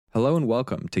Hello and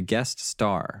welcome to Guest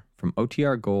Star from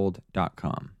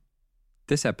OTRGold.com.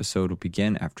 This episode will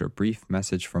begin after a brief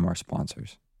message from our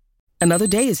sponsors. Another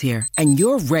day is here, and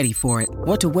you're ready for it.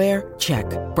 What to wear? Check.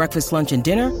 Breakfast, lunch, and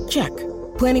dinner? Check.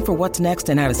 Planning for what's next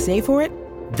and how to save for it?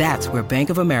 That's where Bank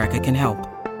of America can help.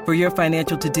 For your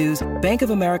financial to-dos, Bank of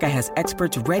America has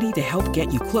experts ready to help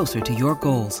get you closer to your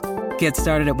goals. Get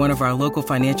started at one of our local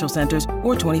financial centers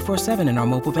or 24/7 in our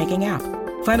mobile banking app.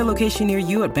 Find a location near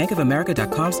you at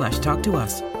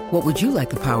bankofamerica.com/talktous. What would you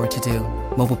like the power to do?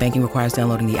 Mobile banking requires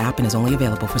downloading the app and is only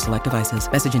available for select devices.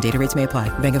 Message and data rates may apply.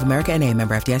 Bank of America N.A.,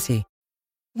 member FDIC.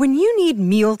 When you need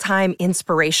mealtime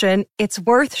inspiration, it's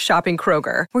worth shopping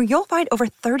Kroger, where you'll find over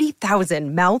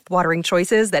 30,000 mouth-watering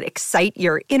choices that excite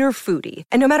your inner foodie.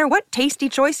 And no matter what tasty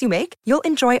choice you make, you'll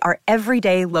enjoy our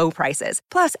everyday low prices,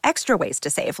 plus extra ways to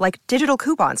save, like digital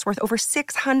coupons worth over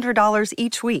 $600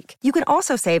 each week. You can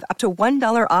also save up to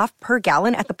 $1 off per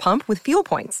gallon at the pump with fuel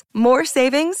points. More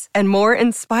savings and more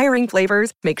inspiring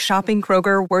flavors make shopping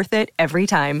Kroger worth it every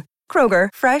time. Kroger,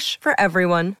 fresh for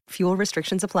everyone. Fuel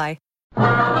restrictions apply.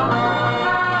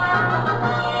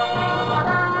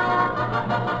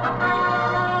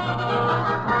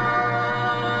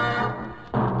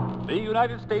 The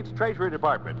United States Treasury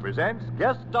Department presents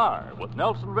Guest Star with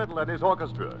Nelson Riddle and his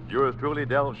orchestra. Yours truly,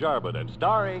 Del Sharbutt, and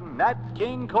starring Nat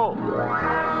King Cole.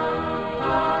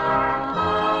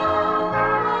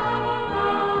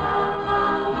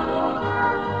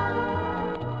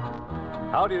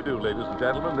 How do you do, ladies and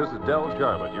gentlemen? This is Del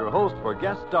Sharbutt, your host for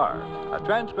Guest Star, a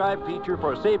transcribed feature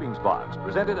for Savings Bonds,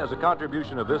 presented as a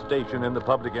contribution of this station in the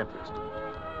public interest.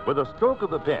 With a stroke of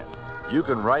the pen, you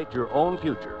can write your own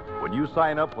future when you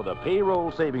sign up for the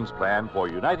payroll savings plan for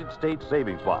United States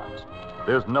Savings Bonds.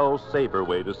 There's no safer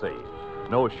way to save,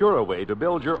 no surer way to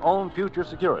build your own future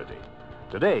security.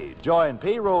 Today, join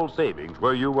payroll savings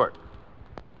where you work.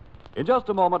 In just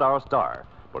a moment, our star.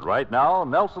 But right now,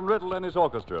 Nelson Riddle and his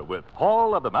orchestra with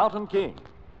Hall of the Mountain King.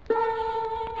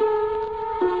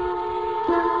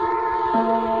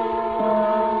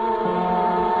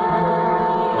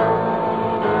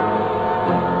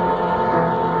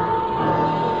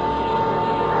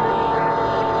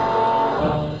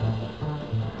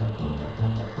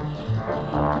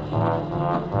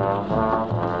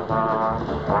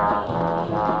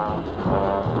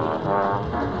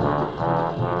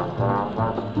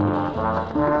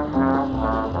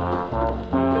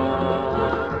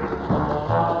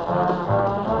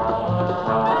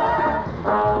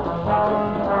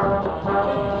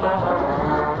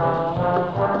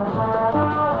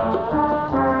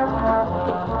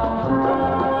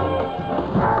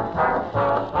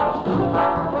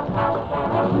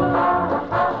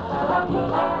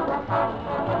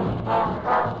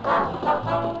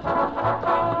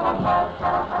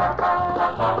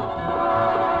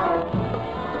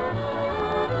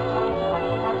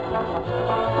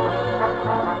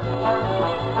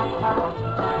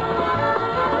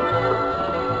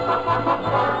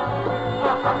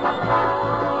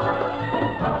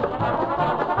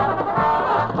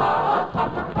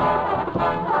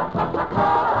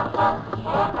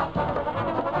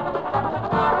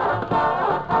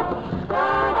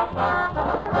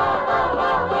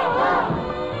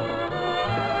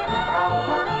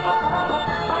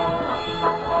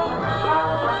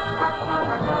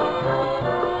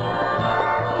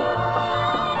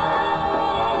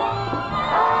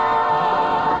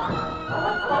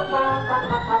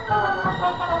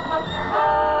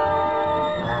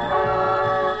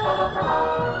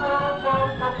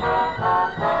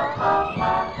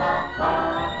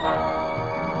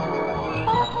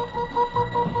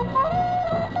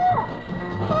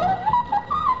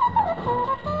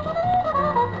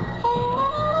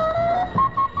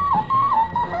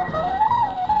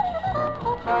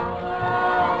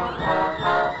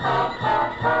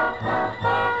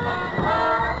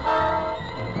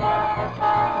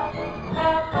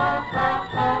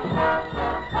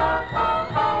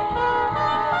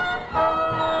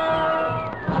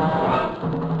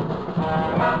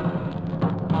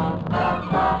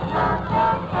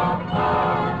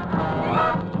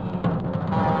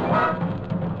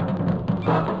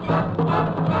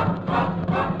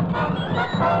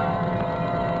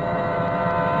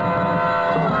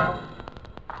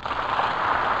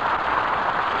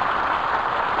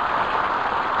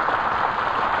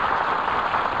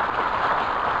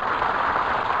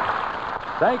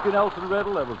 Thank you, Nelson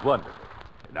Riddle. That was wonderful.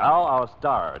 And now our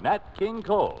star, Nat King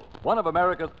Cole, one of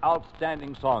America's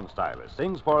outstanding song stylists,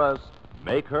 sings for us,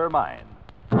 Make Her Mine.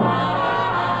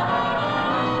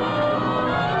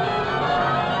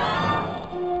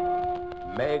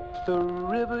 Make the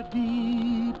river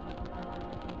deep,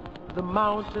 the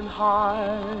mountain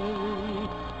high,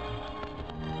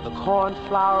 the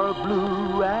cornflower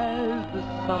blue as the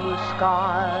summer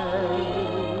sky,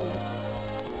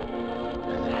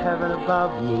 and heaven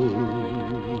above me,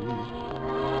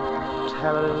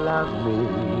 tell her love me,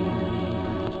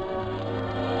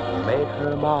 make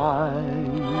her mine.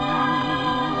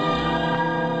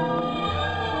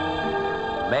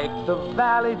 Make the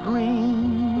valley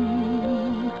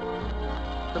green,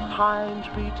 the pine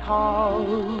tree tall,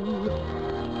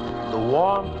 the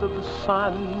warmth of the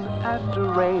sun after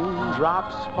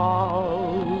raindrops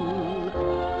fall,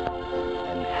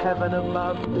 and heaven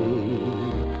above me,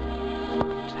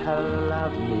 tell her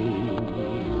love me,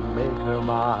 make her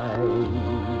mine.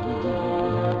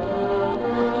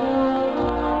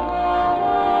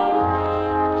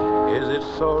 Is it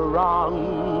so wrong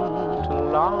to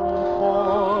long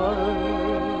for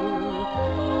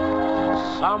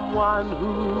someone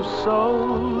who's so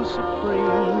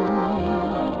supreme?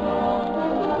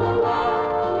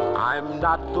 I'm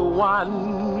not the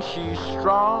one she's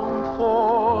strong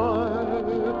for,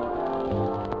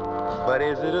 but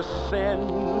is it a sin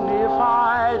if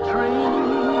I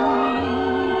dream?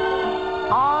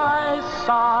 I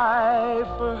sigh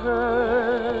for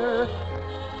her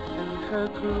and her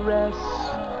caress.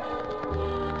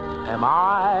 Am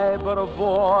I but a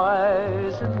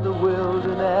voice in the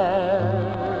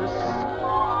wilderness?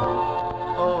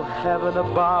 Oh, heaven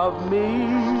above me,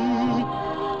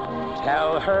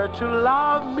 tell her to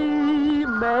love me,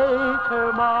 make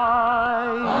her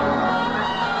mine.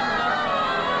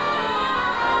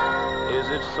 Is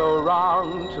it so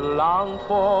wrong to long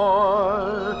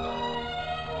for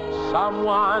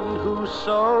someone who's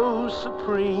so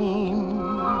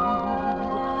supreme?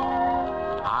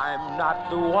 I'm not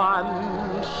the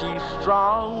one she's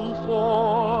strong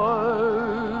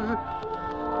for,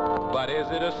 but is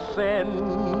it a sin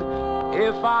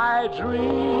if I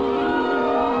dream?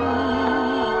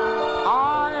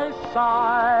 I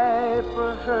sigh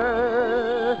for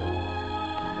her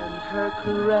and her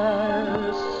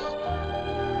caress.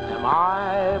 Am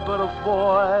I but a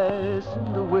voice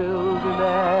in the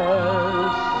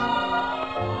wilderness?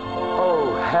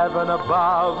 Oh, heaven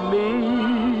above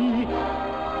me,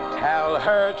 tell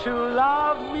her to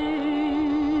love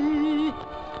me,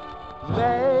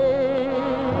 make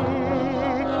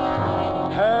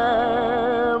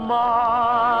her mine.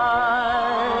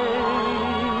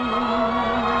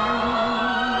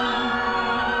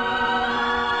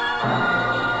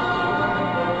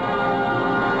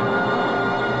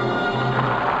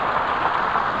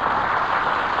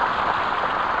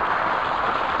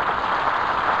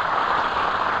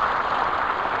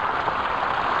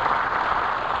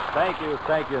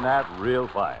 Thank you, Nat. Real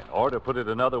fine. Or to put it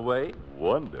another way,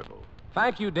 wonderful.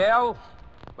 Thank you, Dell.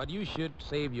 But you should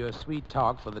save your sweet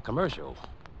talk for the commercial.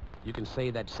 You can say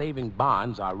that saving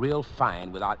bonds are real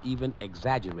fine without even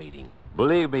exaggerating.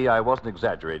 Believe me, I wasn't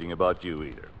exaggerating about you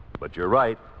either. But you're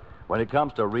right. When it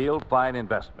comes to real fine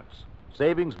investments,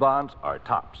 savings bonds are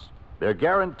tops. They're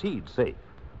guaranteed safe,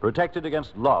 protected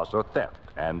against loss or theft,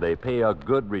 and they pay a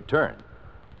good return.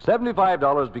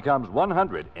 $75 becomes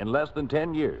 $100 in less than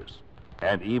 10 years.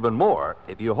 And even more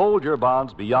if you hold your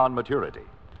bonds beyond maturity.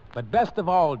 But best of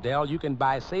all, Dell, you can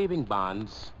buy saving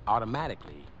bonds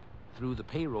automatically through the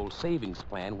payroll savings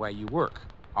plan where you work,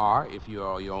 or if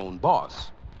you're your own boss,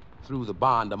 through the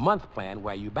bond-a-month plan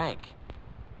where you bank.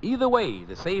 Either way,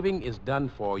 the saving is done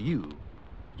for you.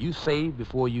 You save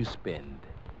before you spend.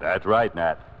 That's right,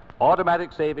 Nat.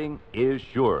 Automatic saving is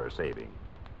sure saving.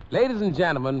 Ladies and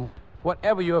gentlemen,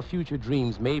 whatever your future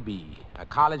dreams may be, a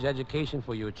college education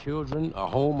for your children, a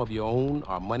home of your own,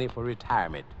 or money for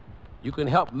retirement, you can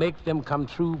help make them come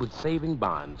true with saving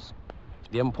bonds.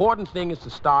 The important thing is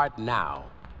to start now.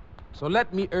 So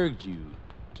let me urge you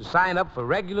to sign up for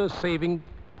regular saving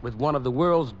with one of the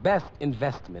world's best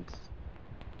investments,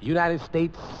 United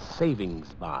States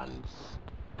savings bonds.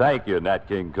 Thank you, Nat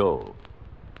King Cole.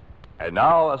 And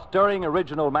now, a stirring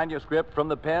original manuscript from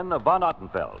the pen of von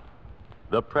Ottenfeld,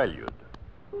 The Prelude.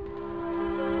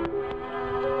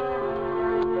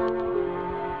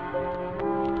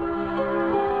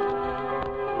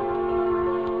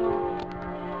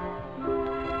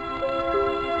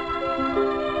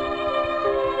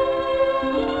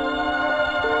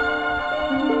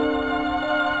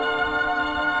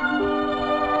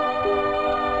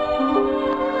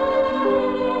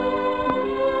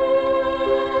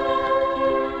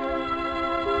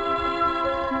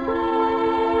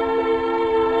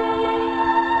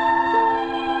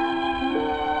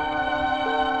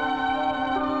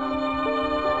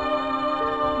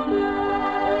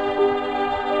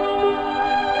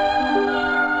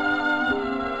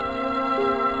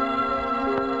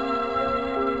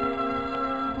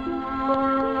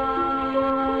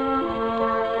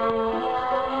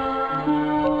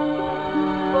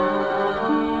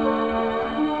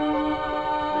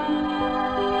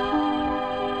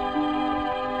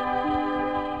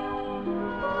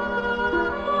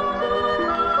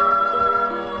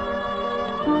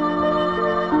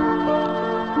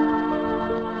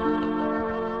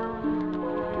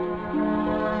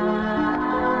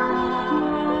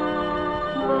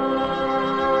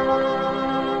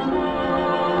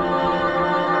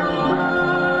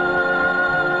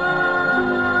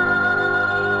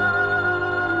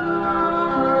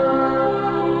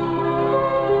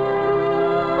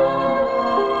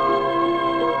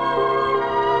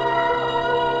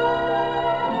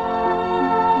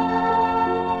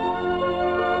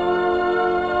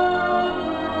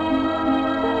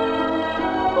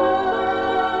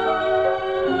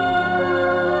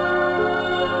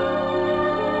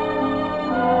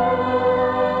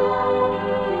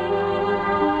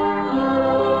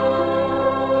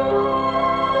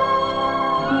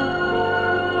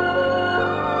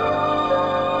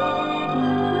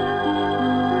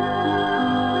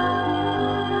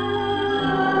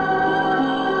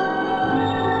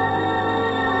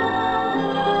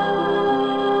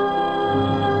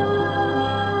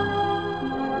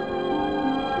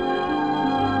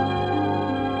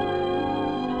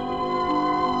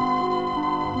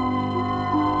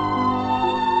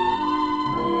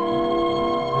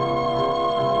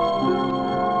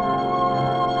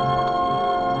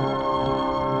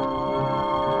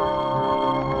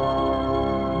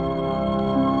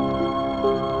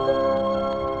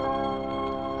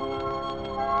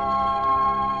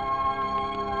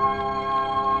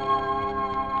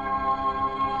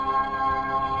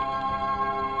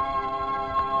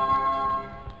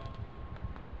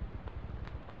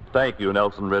 thank you,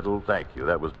 Nelson Riddle. Thank you.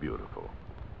 That was beautiful.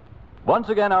 Once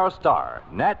again, our star,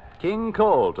 Nat King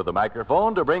Cole, to the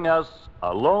microphone to bring us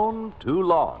Alone Too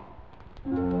Long.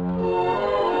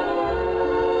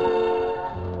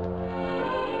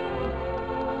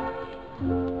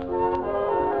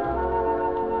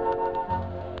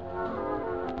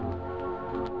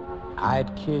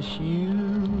 I'd kiss you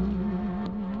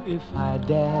if I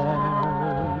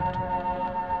dared.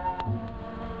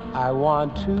 I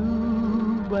want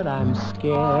to, but I'm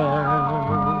scared.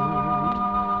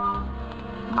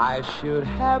 I should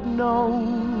have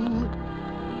known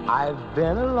I've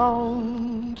been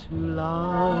alone too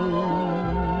long.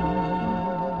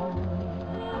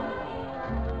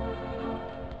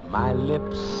 My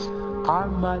lips are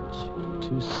much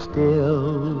too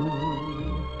still.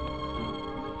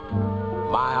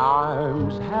 My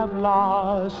arms have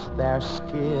lost their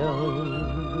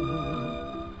skill.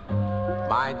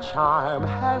 My charm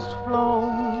has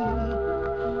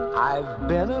flown. I've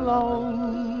been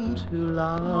alone too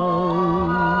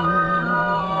long.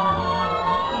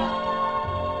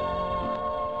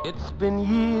 It's been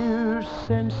years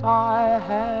since I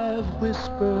have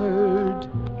whispered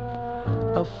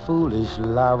a foolish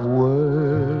love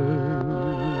word.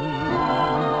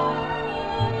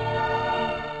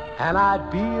 And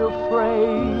I'd be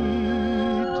afraid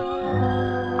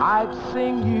I'd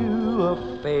sing you a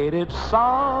faded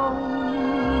song.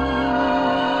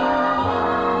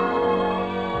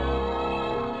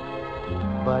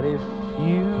 But if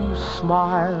you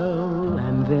smile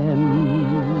and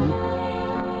then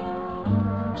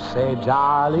say,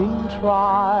 darling,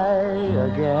 try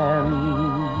again,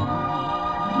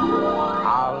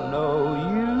 I'll know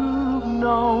you've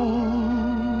known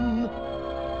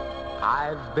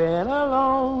I've been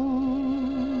alone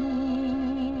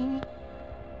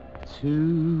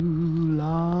too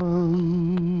long.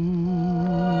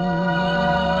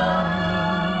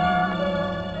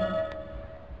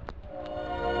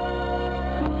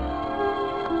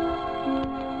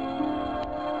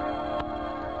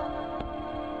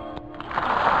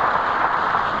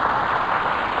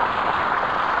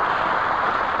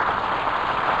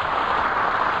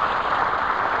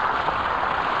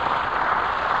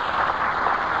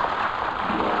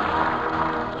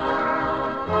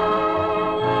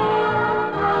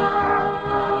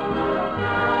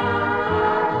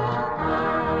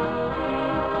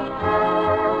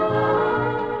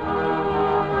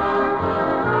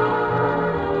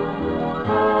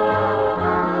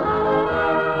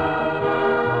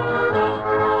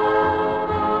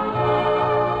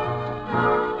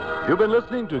 You've been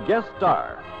listening to Guest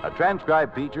Star, a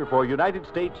transcribed feature for United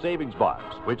States Savings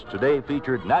Bonds, which today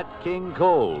featured Nat King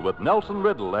Cole with Nelson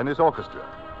Riddle and his orchestra.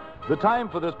 The time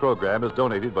for this program is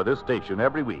donated by this station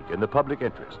every week in the public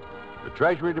interest. The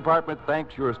Treasury Department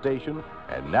thanks your station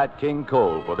and Nat King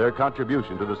Cole for their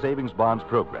contribution to the Savings Bonds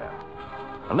program.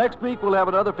 Well, next week we'll have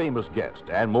another famous guest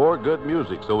and more good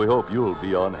music, so we hope you'll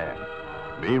be on hand.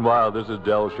 Meanwhile, this is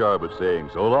Del Sharbutt saying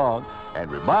so long and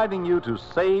reminding you to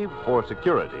save for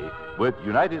security with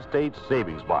United States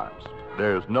Savings Bonds.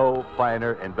 There's no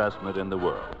finer investment in the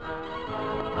world.